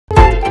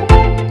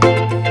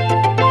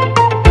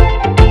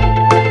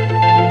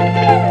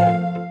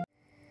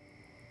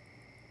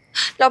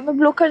Laptop में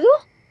block कर दूं?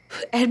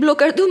 एड ब्लॉक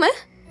कर दूं मैं?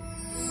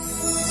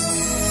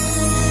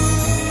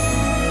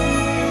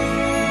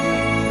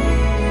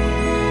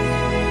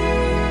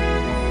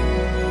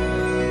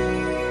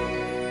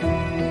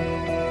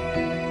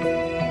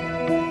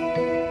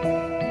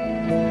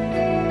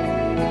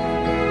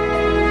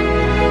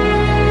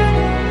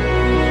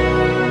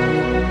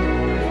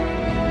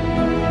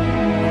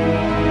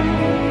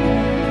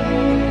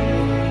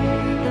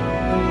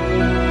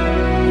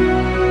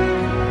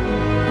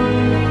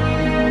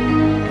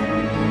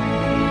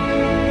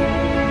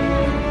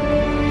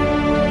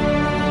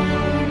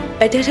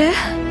 बेटर है?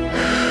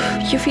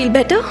 You feel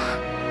better?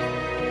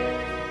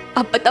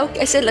 अब बताओ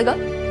कैसे लगा?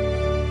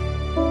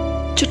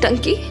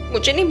 चुटंकी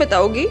मुझे नहीं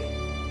बताओगी?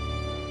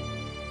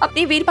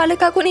 अपनी वीर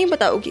बालिका को नहीं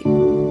बताओगी?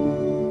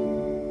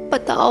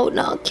 बताओ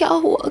ना क्या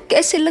हुआ,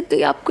 कैसे लग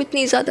गई आपको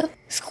इतनी ज्यादा?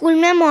 स्कूल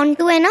में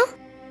मोंटू है ना,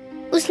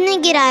 उसने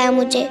गिराया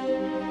मुझे,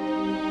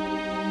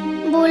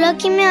 बोला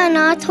कि मैं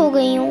अनाथ हो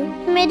गई हूँ,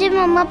 मेरे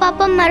मम्मा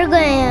पापा मर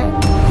गए हैं।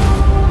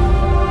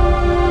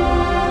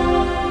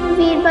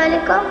 वीर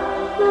बालिका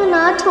मैं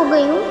अनाथ हो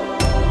गई हूँ।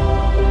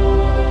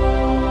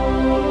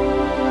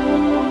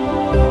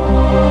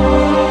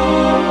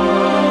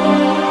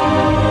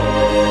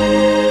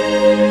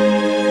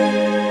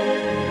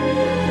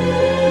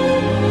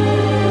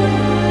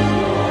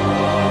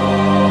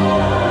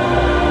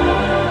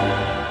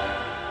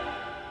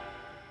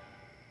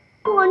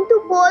 मोंटू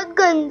बहुत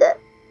गंदा है,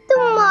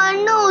 तुम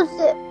मारना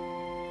उसे,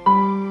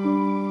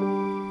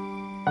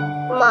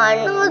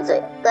 मारना उसे,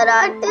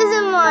 कराटे से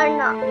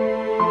मारना।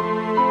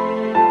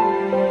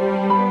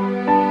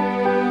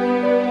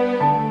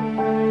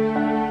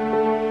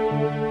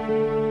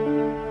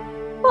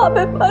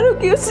 मैं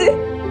मारूंगी उसे,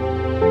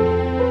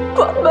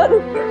 बहुत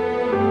मारूंगी।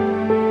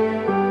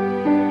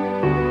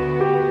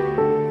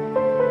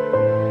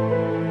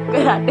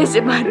 कराटे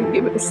से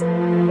मारूंगी बस।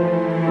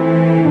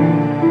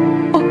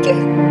 ओके।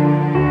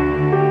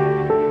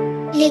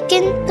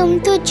 लेकिन तुम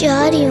तो जा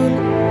रही हो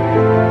ना।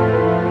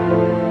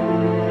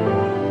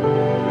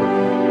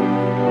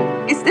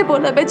 इसने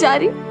बोला मैं जा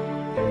रही?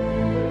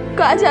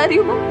 कहाँ जा रही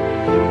हूँ मैं?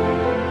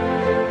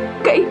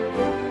 कहीं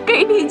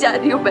कहीं नहीं जा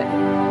रही हूँ मैं,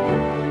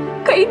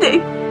 कहीं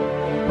नहीं।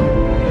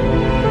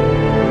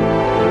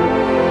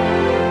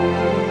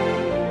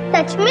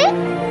 सच में?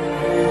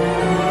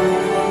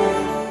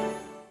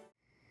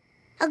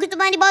 अगर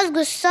तुम्हारी बॉस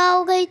गुस्सा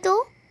हो गई तो?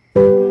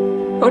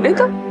 होने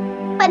दो।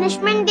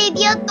 पनिशमेंट दे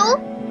दिया तो?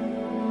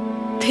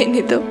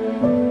 देने दो।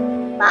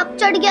 पाप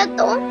चढ़ गया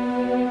तो?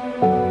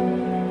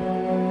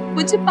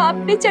 मुझे पाप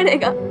नहीं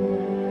चढ़ेगा।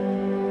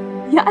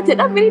 याद है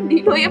ना मेरी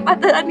डील हुई है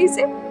माता रानी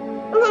से?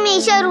 तुम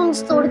हमेशा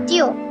रूल्स तोड़ती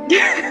हो।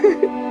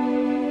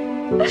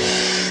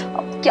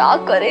 अब क्या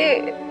करे,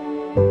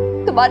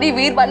 तुम्हारी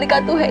वीर बालिका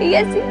तो है ही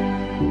ऐसी,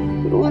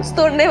 रूल्स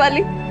तोड़ने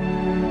वाली।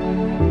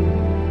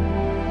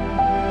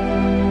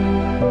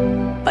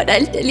 But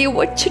I'll tell you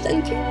what,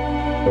 Chitanki,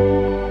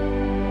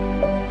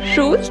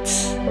 rules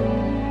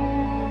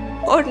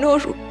or no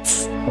rules,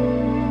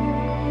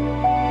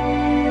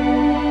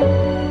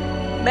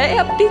 मैं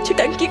अपनी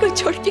चिटंकी को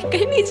छोड़ के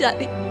कहीं नहीं जा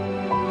रही,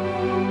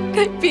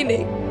 कहीं भी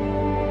नहीं।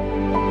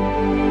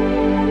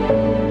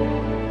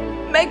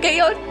 मैं गई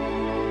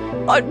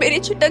और मेरी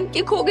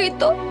चिटंकी खो गई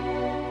तो?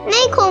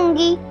 नहीं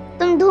खोऊंगी,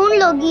 तुम ढूंढ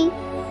लोगी।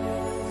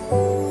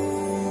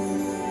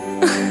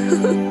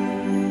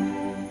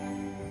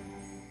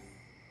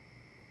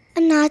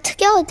 अनाथ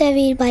क्या होता है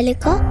वीर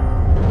बालिका?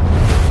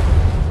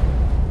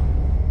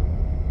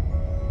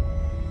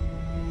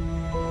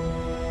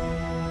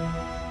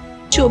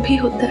 जो भी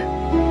होता है।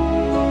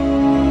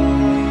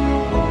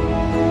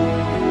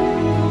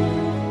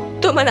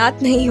 तुम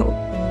अनाथ नहीं हो।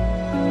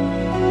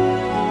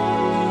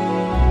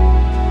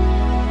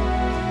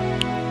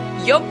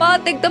 यो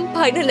बात एकदम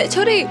फाइनल है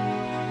छोरी।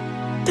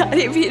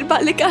 तारी वीर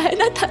बालिका है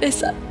ना थारे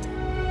साथ।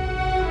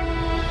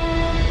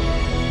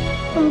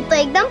 तुम तो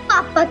एकदम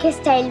पापा के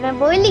स्टाइल में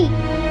बोली।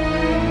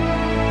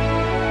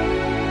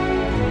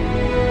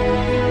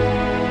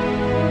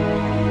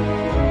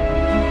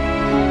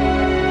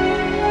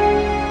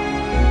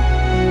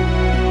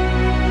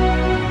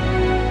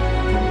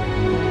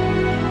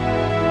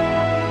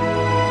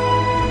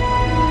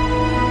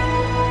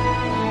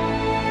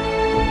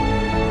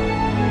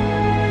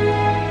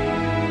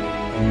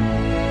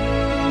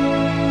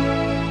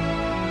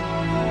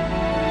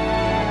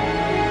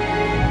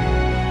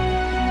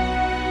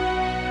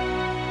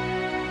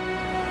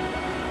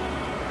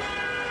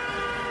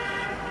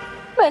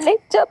 मैंने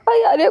चापा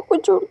आर्या को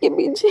छोड़ के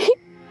पीछे।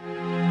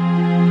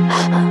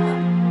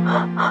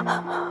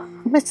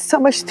 मैं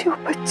समझती हूँ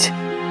बच्चे,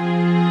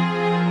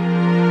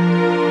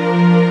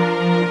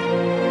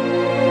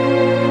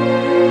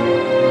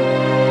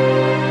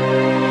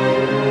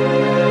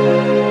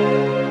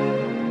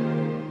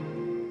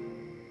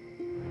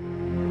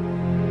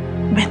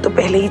 मैं तो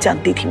पहले ही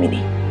जानती थी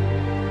मिनी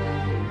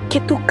कि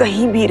तू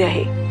कहीं भी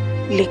रहे,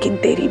 लेकिन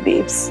तेरी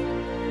बेब्स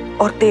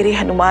और तेरे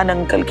हनुमान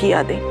अंकल की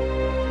यादें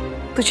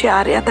तुझे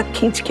आर्या तक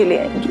खींच के ले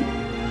आएंगी।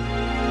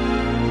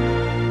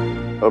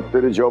 अब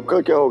तेरी जॉब का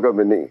क्या होगा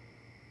मिनी?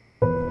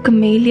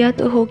 कमेलिया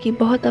तो होगी,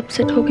 बहुत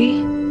अपसेट होगी।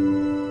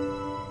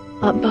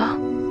 अब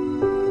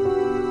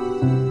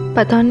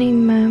पता नहीं,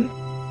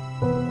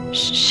 मैं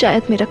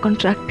शायद मेरा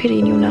कॉन्ट्रैक्ट फिर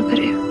रिन्यू ना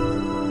करे।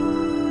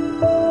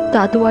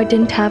 दादू, I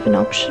didn't have an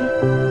option.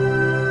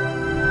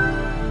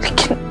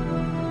 लेकिन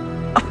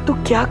अब तू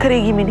क्या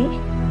करेगी मिनी?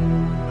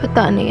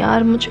 पता नहीं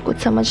यार, मुझे कुछ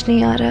समझ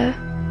नहीं आ रहा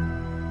है।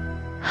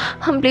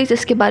 हम प्लीज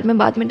इसके बारे में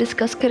बाद में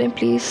डिस्कस करें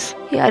प्लीज।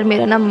 यार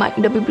मेरा ना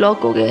माइंड अभी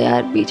ब्लॉक हो गया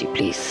यार। बीजी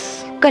प्लीज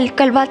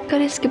कल बात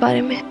करें इसके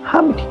बारे में।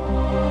 हाँ मिनी,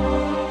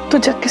 तू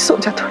जाके सो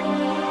जा, थोड़ी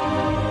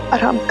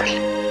आराम कर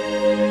ले।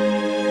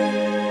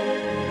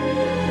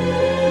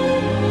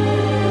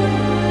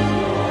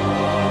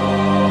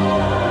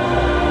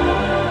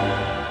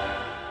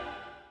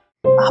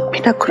 आप भी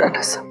ना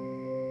खुराना साहब,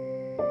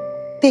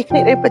 देख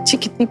नहीं रहे बच्ची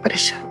कितनी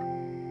परेशान,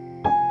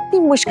 इतनी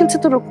मुश्किल से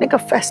तो रुकने का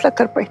फैसला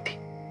कर पाई थी,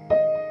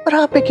 और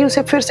आप है कि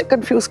उसे फिर से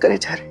कंफ्यूज करे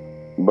जा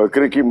रहे।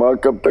 बकरे की माँ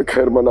कब तक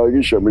खैर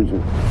मनाएगी शमी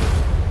जी?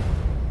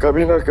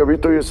 कभी ना कभी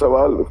तो ये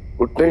सवाल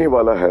उठने ही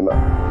वाला है ना।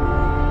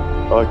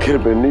 आखिर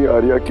बिन्नी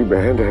आर्या की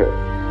बहन है,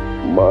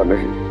 माँ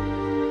नहीं।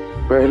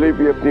 पहले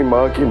भी अपनी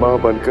माँ की माँ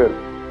बनकर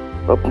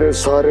अपने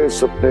सारे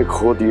सपने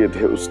खो दिए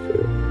थे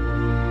उसने।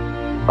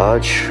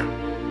 आज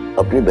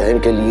अपनी बहन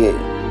के लिए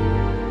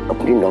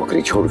अपनी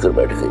नौकरी छोड़कर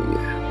बैठ गई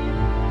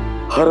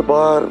है। हर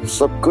बार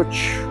सब कुछ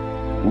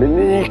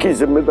मिन्नी की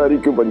जिम्मेदारी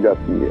क्यों बन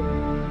जाती है?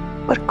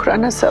 पर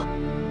खुराना साहब,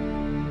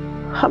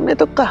 हमने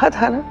तो कहा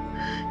था ना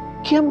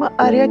कि हम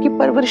आर्या की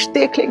परवरिश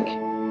देख लेंगे,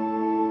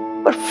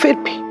 पर फिर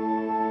भी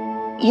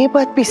ये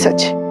बात भी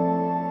सच है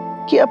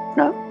कि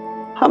अपना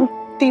हम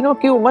तीनों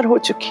की उम्र हो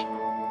चुकी,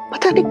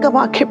 पता नहीं कब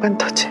आंखें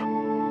बंद हो जाए,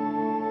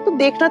 तो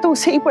देखना तो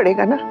उसे ही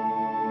पड़ेगा ना।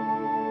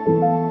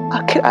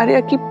 आखिर आर्या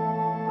की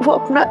वो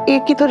अपना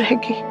एक ही तो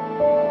रहेगी,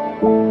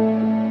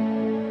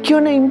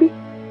 क्यों नहीं भी?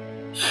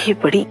 ये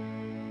बड़ी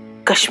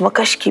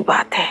कश्मकश की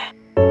बात है।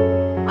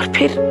 और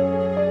फिर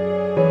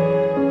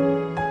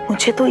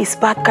मुझे तो इस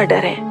बात का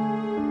डर है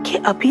कि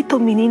अभी तो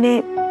मिनी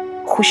ने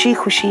खुशी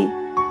खुशी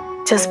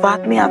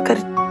जज्बात में आकर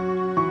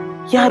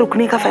यहाँ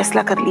रुकने का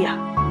फैसला कर लिया,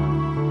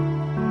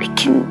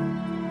 लेकिन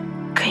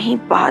कहीं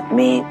बाद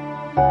में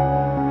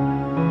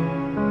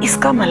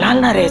इसका मलाल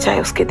ना रह जाए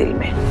उसके दिल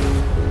में।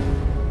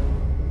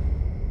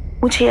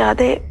 मुझे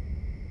याद है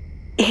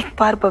एक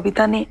बार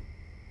बबीता ने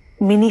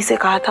मिनी से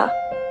कहा था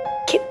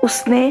कि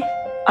उसने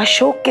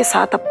अशोक के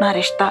साथ अपना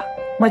रिश्ता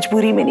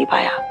मजबूरी में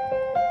निभाया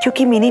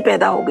क्योंकि मिनी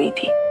पैदा हो गई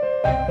थी।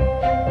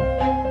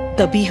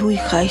 दबी हुई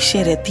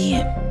ख्वाहिशें रहती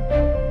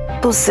हैं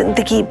तो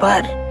जिंदगी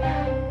भर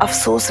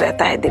अफसोस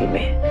रहता है दिल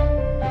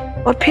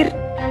में, और फिर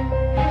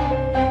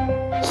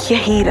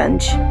यही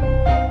रंज,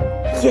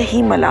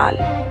 यही मलाल,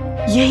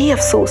 यही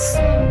अफसोस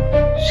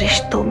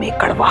रिश्तों में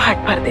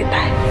कड़वाहट भर देता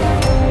है।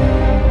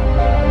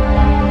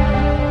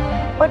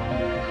 पर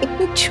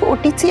इतनी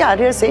छोटी सी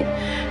आर्या से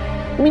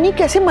मिनी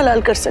कैसे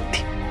मलाल कर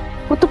सकती?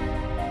 वो तो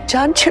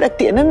जान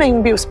छिड़कती है ना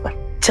नईम भी उस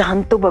पर।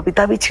 जान तो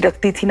बबीता भी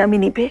छिड़कती थी ना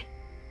मिनी पे।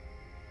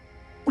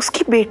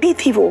 उसकी बेटी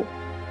थी वो,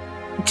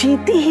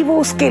 जीती ही वो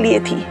उसके लिए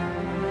थी।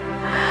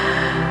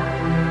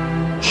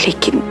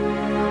 लेकिन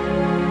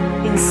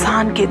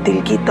इंसान के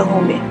दिल की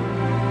तहों में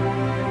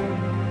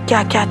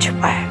क्या क्या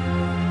छुपा है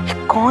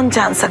ये कौन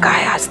जान सका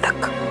है आज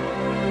तक।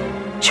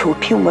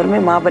 छोटी उम्र में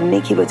मां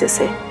बनने की वजह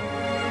से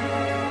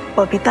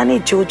बबीता ने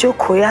जो जो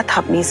खोया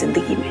था अपनी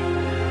जिंदगी में,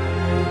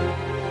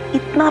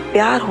 इतना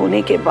प्यार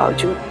होने के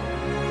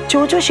बावजूद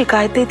जो जो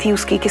शिकायतें थी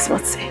उसकी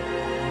किस्मत से,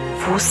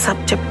 वो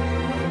सब जब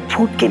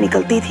फूट के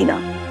निकलती थी ना,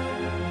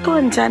 तो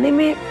अनजाने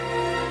में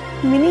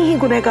मिनी ही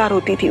गुनहगार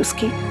होती थी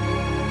उसकी।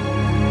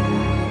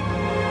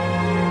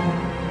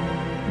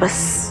 बस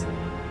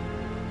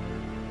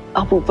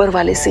अब ऊपर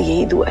वाले से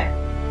यही दुआ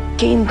है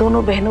कि इन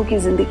दोनों बहनों की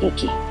जिंदगी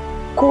की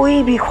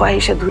कोई भी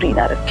ख्वाहिश अधूरी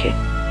ना रखे।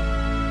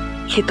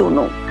 ये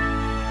दोनों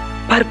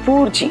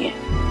भरपूर जिए,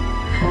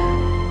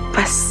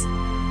 बस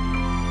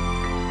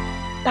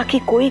ताकि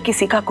कोई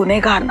किसी का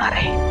गुनहगार ना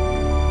रहे।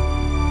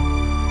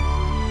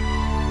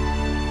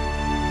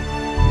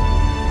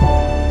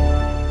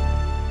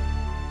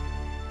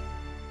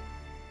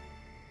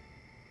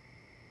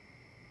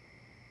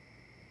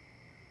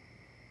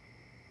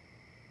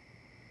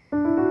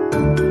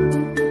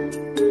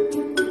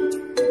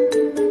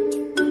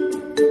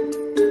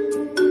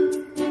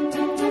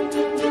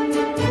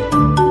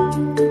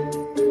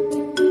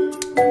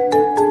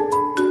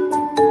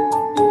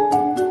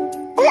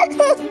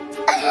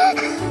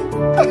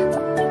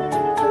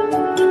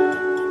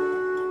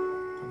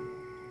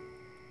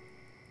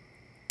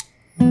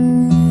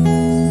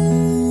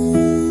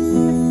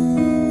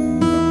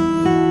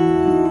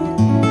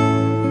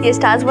 ये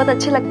स्टार्स बहुत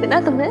अच्छे लगते ना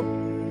तुम्हें?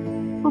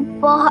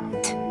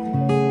 बहुत।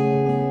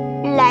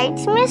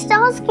 लाइट्स में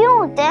स्टार्स क्यों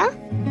होते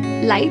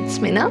हैं? लाइट्स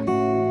में ना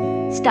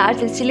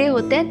स्टार्स इसलिए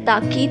होते हैं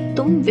ताकि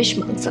तुम विश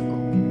मांग सको।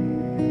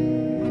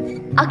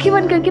 आंखें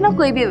बंद करके ना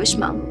कोई भी विश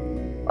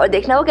मांगो और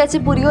देखना वो कैसे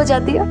पूरी हो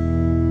जाती है।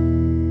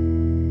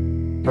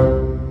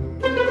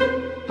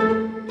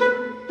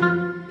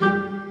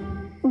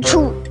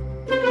 झूठ।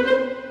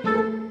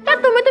 यार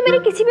तुम्हें तो मेरी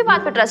किसी भी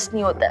बात पर ट्रस्ट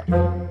नहीं होता है।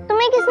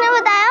 तुम्हें किसने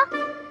बताया?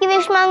 कि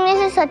विश मांगने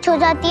से सच हो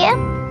जाती है?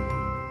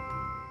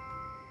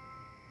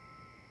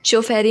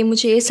 जो फेरी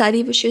मुझे ये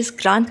सारी विशेस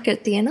ग्रांट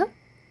करती है ना,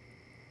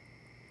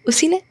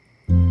 उसी ने।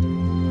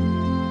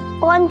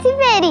 कौन सी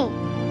फेरी?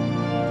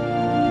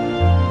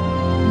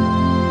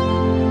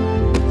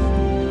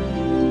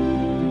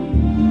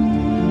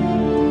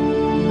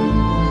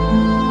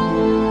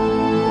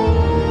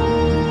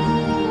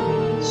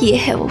 ये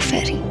है वो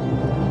फेरी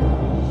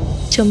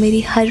जो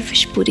मेरी हर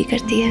विश पूरी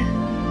करती है।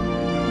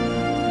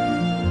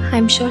 आई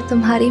एम श्योर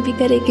तुम्हारी भी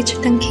करेगी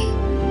चुटंकी।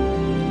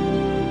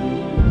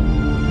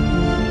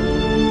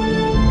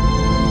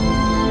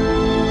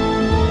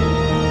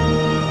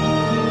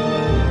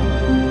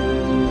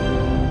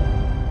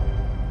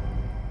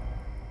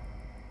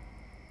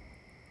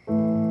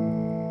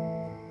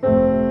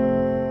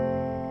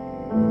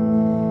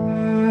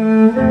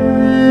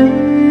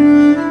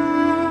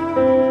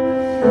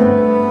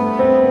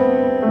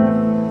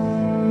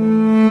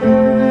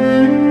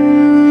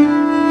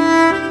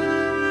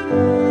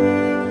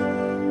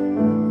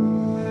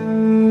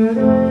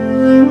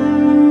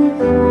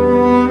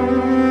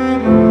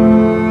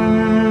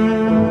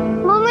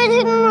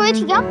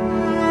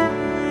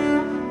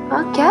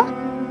 क्या?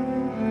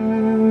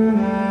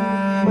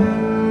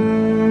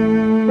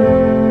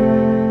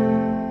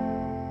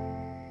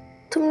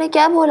 तुमने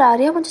क्या बोला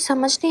आर्या? मुझे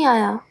समझ नहीं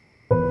आया।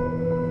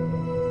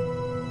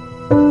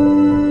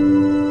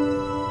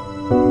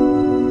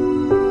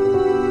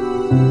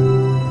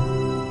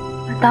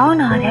 बताओ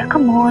ना आर्या,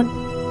 कम ऑन,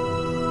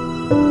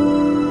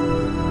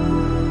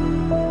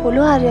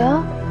 बोलो आर्या।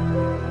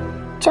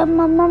 जब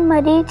मम्मा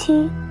मरी थी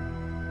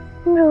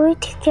तुम रोई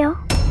थी क्या?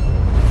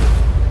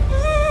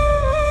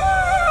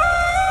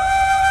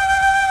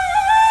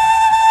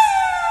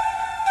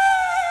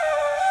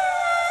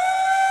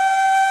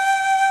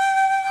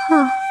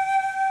 हाँ।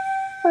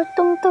 और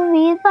तुम तो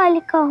वीर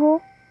बालिका हो।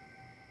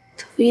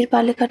 तो वीर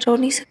बालिका रो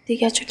नहीं सकती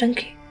क्या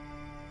चुटंकी?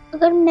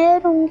 अगर मैं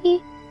रोऊंगी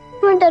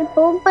मैं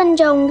डरपोक बन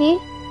जाऊंगी।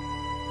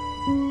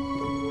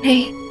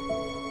 नहीं,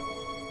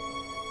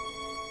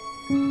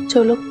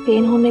 जो लोग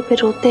पेन होने पे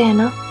रोते हैं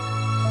ना,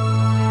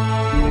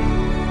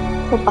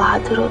 वो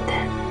बहादुर होते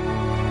हैं,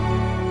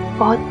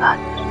 बहुत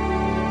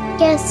बहादुर।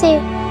 कैसे?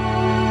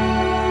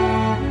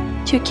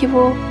 क्योंकि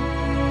वो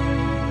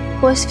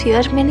इस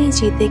फियर में नहीं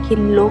जीते कि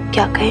लोग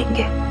क्या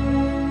कहेंगे।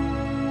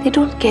 They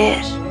don't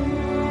care।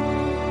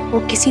 वो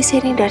किसी से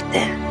नहीं डरते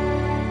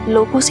हैं,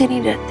 लोगों से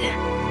नहीं डरते हैं।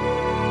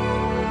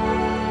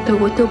 तो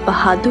वो तो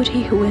बहादुर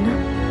ही हुए ना।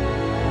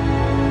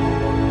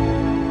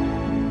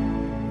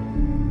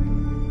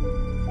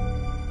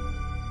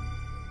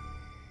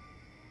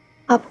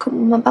 आपको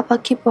मम्मा पापा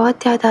की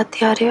बहुत याद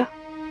आती है आर्या।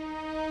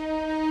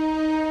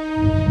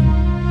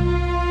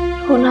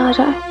 रोना आ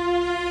रहा है।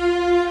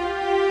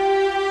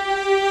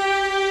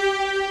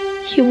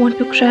 You want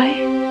to cry?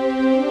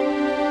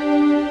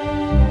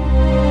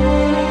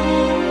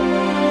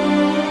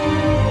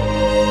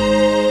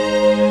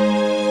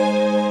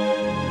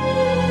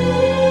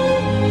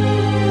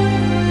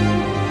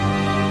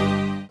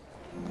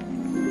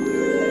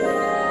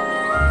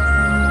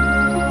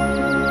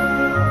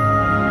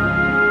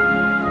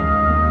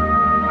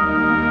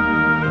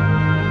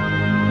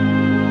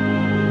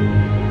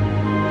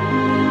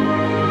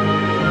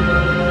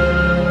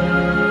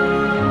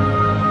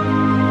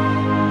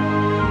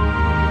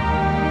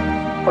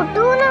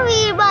 उठो ना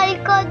वीर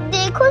बालिका,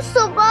 देखो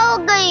सुबह हो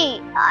गई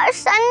और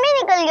सन भी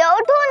निकल गया।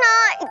 उठो ना,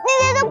 इतनी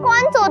देर तक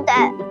कौन सोता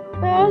है?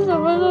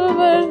 सुबह सुबह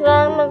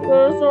परेशान मत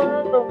करो,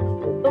 सोने दो,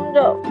 तुम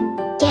जाओ।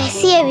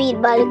 कैसी है वीर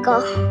बालिका?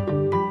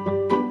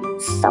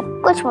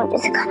 सब कुछ मुझे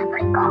सिखाना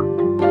पड़ेगा।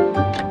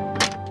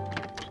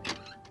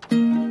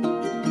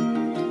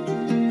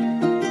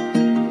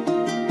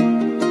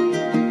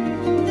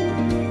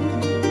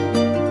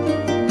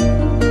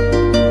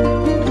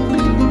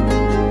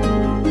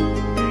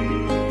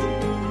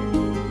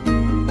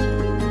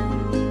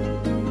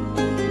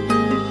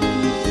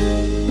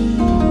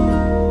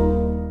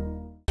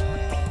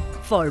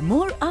 For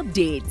more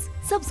updates,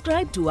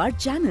 subscribe to our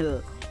channel,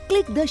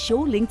 click the show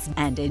links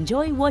and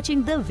enjoy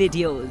watching the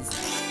videos.